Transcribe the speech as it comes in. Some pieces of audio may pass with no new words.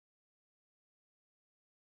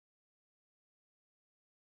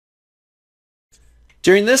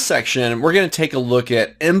During this section, we're going to take a look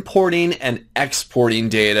at importing and exporting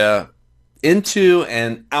data into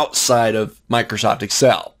and outside of Microsoft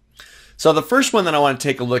Excel. So the first one that I want to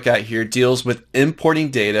take a look at here deals with importing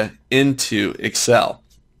data into Excel.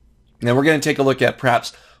 Now we're going to take a look at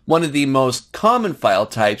perhaps one of the most common file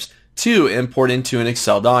types to import into an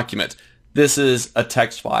Excel document. This is a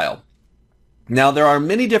text file. Now there are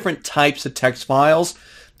many different types of text files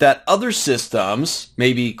that other systems,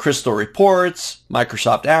 maybe Crystal Reports,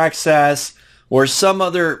 Microsoft Access, or some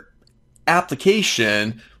other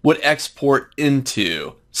application would export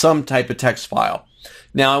into some type of text file.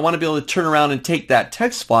 Now I want to be able to turn around and take that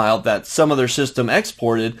text file that some other system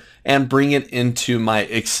exported and bring it into my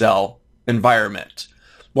Excel environment.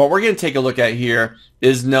 What we're going to take a look at here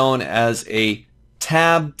is known as a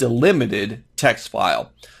tab delimited text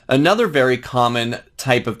file. Another very common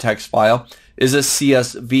type of text file is a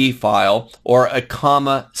CSV file, or a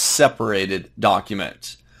comma separated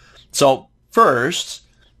document. So first,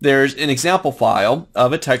 there's an example file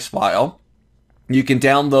of a text file. You can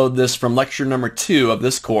download this from lecture number 2 of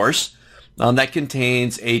this course that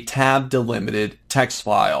contains a tab delimited text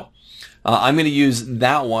file. I'm going to use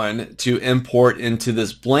that one to import into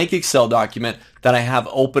this blank Excel document that I have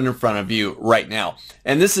open in front of you right now.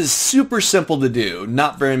 And this is super simple to do,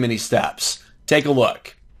 not very many steps. Take a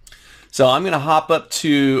look. So I'm going to hop up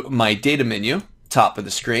to my data menu, top of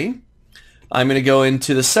the screen. I'm going to go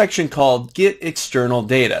into the section called Get External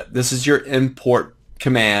Data. This is your import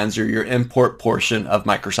commands, or your import portion of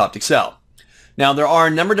Microsoft Excel. Now there are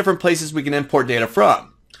a number of different places we can import data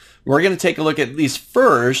from. We're going to take a look at these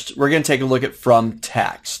first. We're going to take a look at from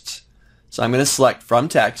text. So I'm going to select from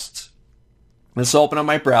text. This will open up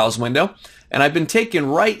my browse window, and I've been taken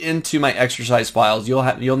right into my exercise files.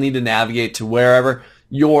 You'll need to navigate to wherever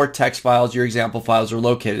your text files, your example files are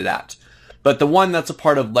located at. But the one that's a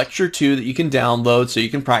part of lecture 2 that you can download so you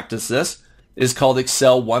can practice this is called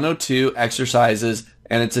Excel 102 Exercises,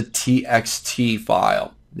 and it's a TXT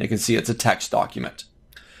file. You can see it's a text document.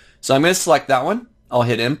 So I'm going to select that one. I'll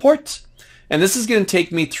hit import, and this is going to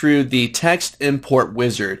take me through the text import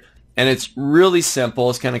wizard, and it's really simple.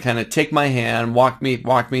 It's going to kind of take my hand, walk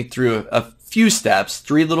me through a few steps,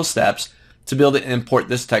 3 little steps to be able to import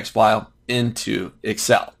this text file into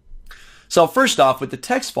Excel. So first off, with the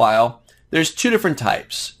text file, there's 2 different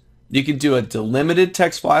types. You can do a delimited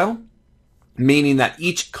text file, meaning that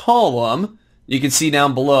each column, you can see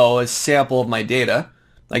down below a sample of my data.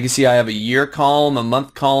 Like you see, I have a year column, a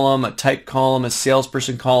month column, a type column, a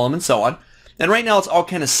salesperson column, and so on. And right now it's all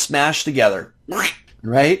kind of smashed together,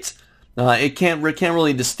 right? It can't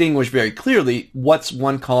really distinguish very clearly what's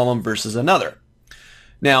one column versus another.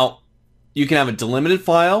 Now, you can have a delimited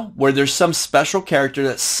file where there's some special character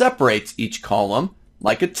that separates each column,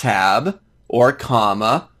 like a tab or a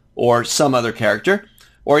comma or some other character.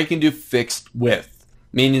 Or you can do fixed width,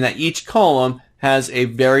 meaning that each column has a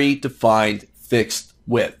very defined fixed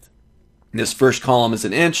width. This first column is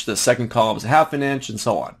 1 inch, the second column is 1/2 inch, and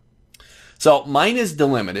so on. So mine is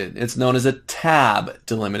delimited. It's known as a tab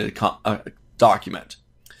delimited document.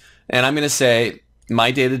 And I'm going to say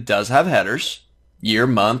my data does have headers, year,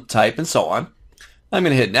 month, type, and so on. I'm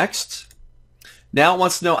going to hit next. Now it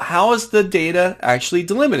wants to know, how is the data actually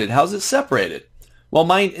delimited? How is it separated? Well,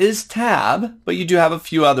 mine is tab, but you do have a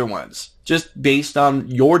few other ones, just based on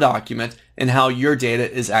your document and how your data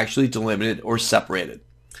is actually delimited or separated.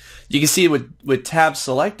 You can see with tab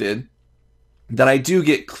selected that I do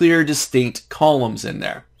get clear, distinct columns in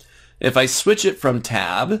there. If I switch it from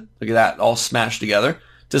tab, look at that, all smashed together,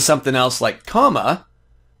 to something else like comma,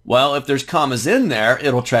 well, if there's commas in there,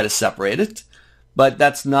 it'll try to separate it, but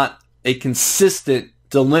that's not a consistent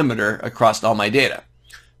delimiter across all my data.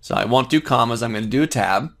 So I won't do commas, I'm going to do a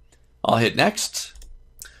tab. I'll hit next.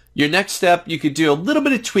 Your next step, you could do a little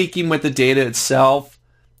bit of tweaking with the data itself.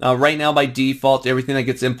 Right now by default, everything that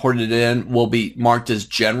gets imported in will be marked as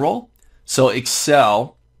general. So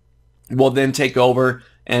Excel will then take over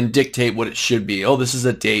and dictate what it should be. Oh, this is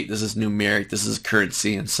a date, this is numeric, this is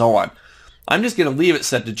currency, and so on. I'm just going to leave it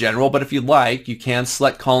set to general, but if you like, you can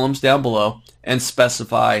select columns down below and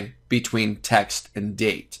specify between text and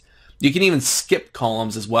date. You can even skip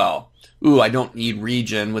columns as well. Ooh, I don't need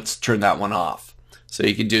region. Let's turn that one off. So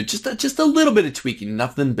you can do just a little bit of tweaking,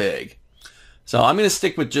 nothing big. So I'm going to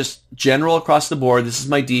stick with just general across the board. This is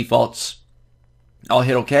my defaults. I'll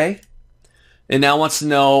hit OK. And now it wants to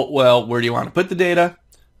know, well, where do you want to put the data?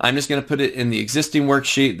 I'm just going to put it in the existing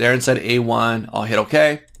worksheet there inside A1. I'll hit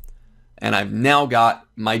OK. And I've now got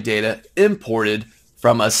my data imported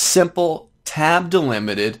from a simple tab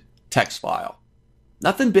delimited text file.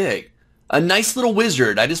 Nothing big. A nice little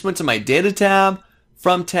wizard. I just went to my data tab,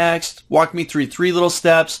 from text, walk me through 3 little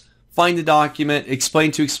steps, find the document,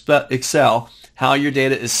 explain to Excel how your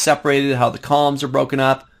data is separated, how the columns are broken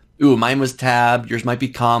up. Ooh, mine was tabbed, yours might be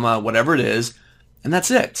comma, whatever it is. And that's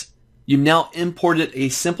it. You've now imported a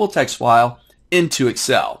simple text file into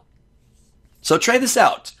Excel. So try this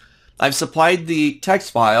out. I've supplied the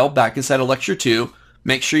text file back inside of Lecture 2.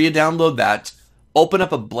 Make sure you download that. Open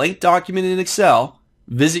up a blank document in Excel,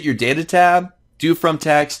 visit your Data tab, do from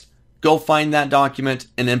text, go find that document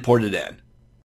and import it in.